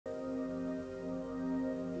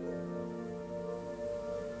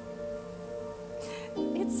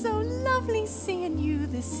It's so lovely seeing you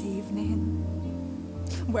this evening.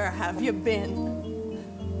 Where have you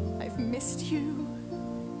been? I've missed you.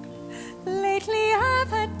 Lately I've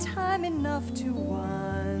had time enough to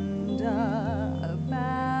wonder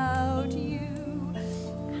about you.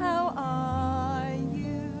 How are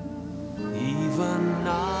you? Even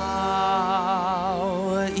now,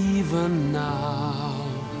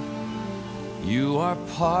 you are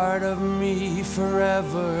part of me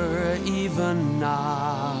forever. Even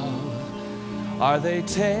now, are they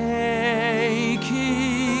taking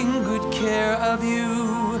good care of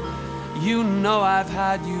you? You know I've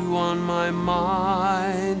had you on my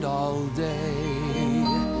mind all day.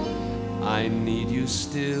 I need you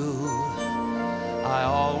still, I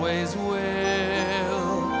always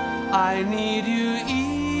will. I need you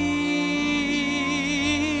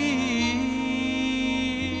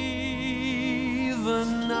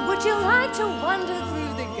even now. Would you like to wander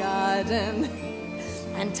through the garden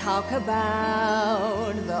and talk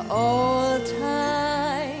about the old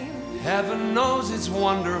time? Heaven knows it's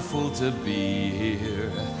wonderful to be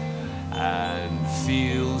here and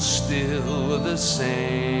feel still the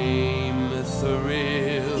same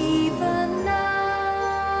thrill. Even now,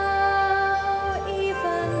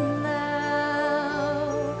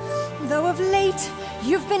 though of late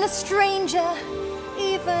you've been a stranger,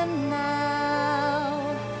 even now,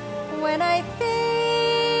 when I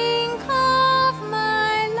think of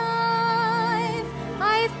my life,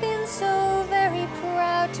 I've been so very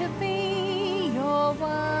proud to be your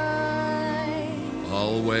wife.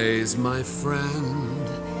 Always my friend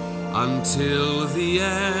until the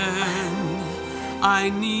end. I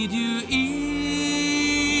need you even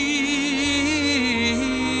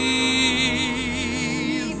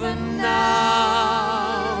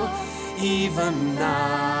now, even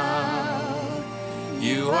now.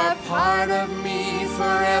 You are part of me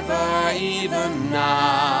forever, even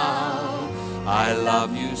now. I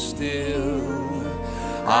love you still,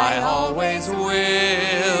 I always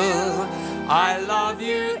will. I love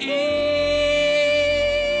you even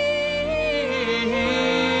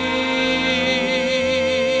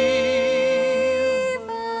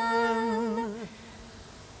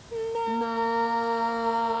now.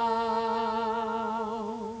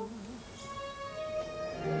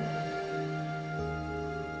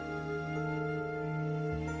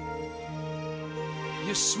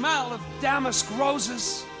 You smell of damask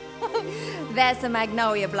roses. That's a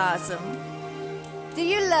magnolia blossom. Do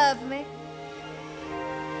you love me?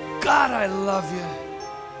 God, I love you.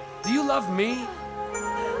 Do you love me?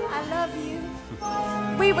 I love you.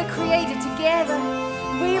 We were created together.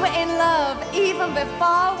 We were in love even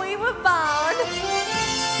before we were born.